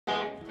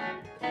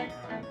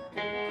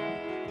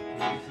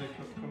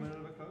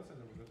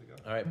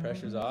All right,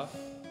 pressure's off.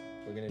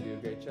 We're gonna do a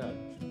great job.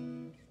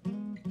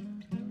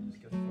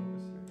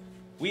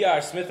 We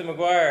are Smith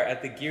Maguire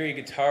at the Geary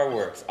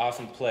Guitarworks,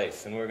 awesome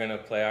place, and we're gonna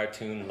play our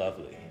tune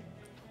Lovely.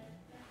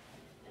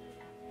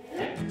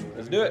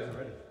 Let's do it.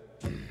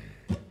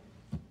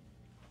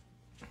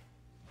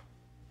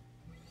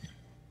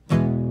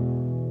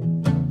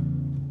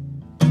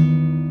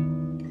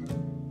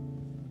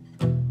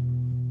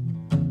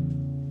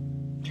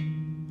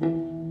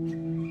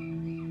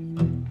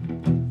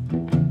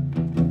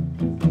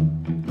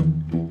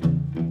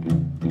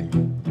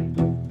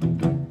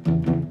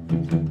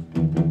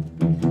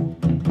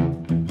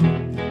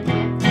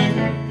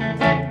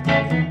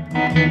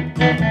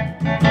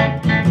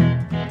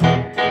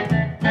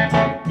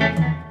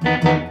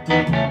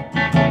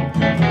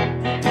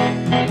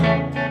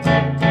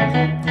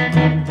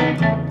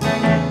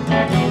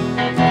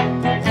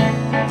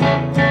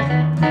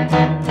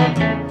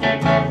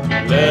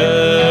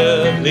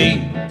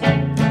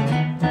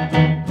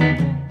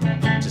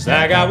 Just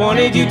like I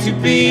wanted you to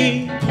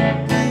be,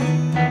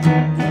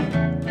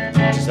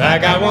 just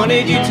like I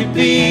wanted you to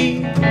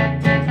be,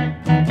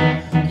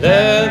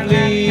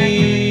 lovely.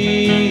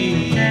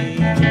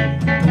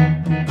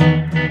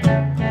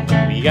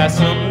 We got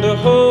something to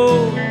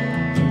hold,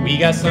 we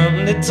got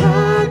something to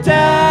tie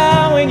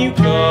down. When you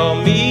call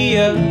me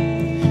up,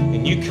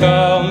 and you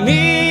call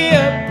me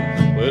up,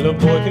 well, a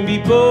boy can be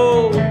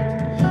bold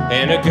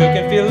and a girl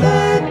can feel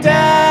let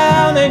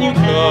down. Then you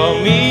call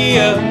me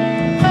up,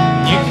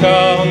 you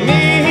call me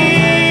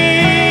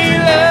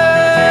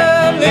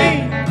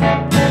lovely,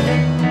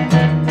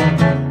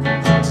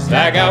 just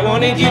like I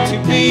wanted you to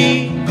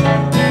be,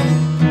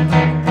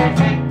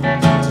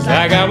 just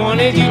like I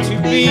wanted you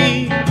to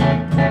be,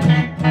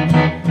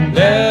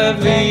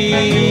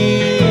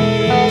 lovely.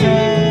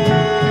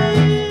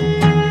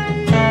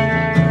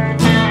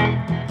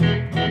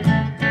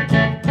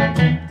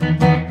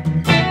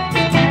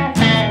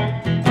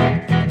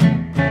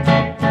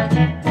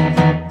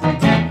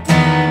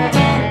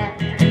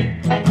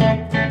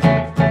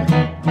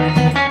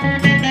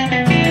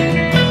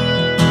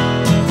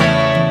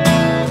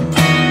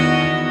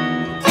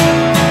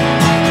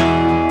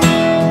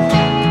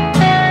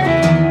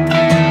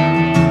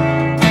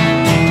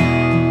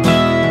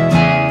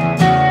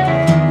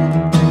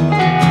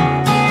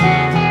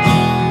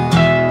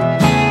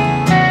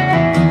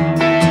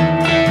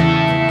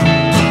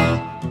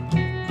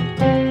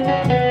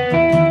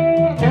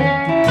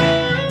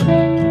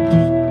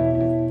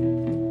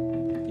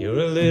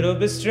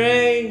 Bit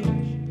strange,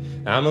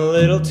 I'm a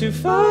little too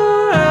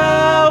far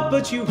out,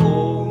 but you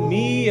hold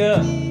me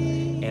up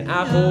and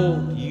I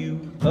hold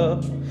you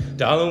up.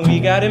 Darling, we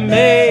got it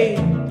made,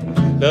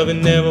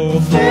 loving never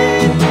will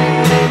fade.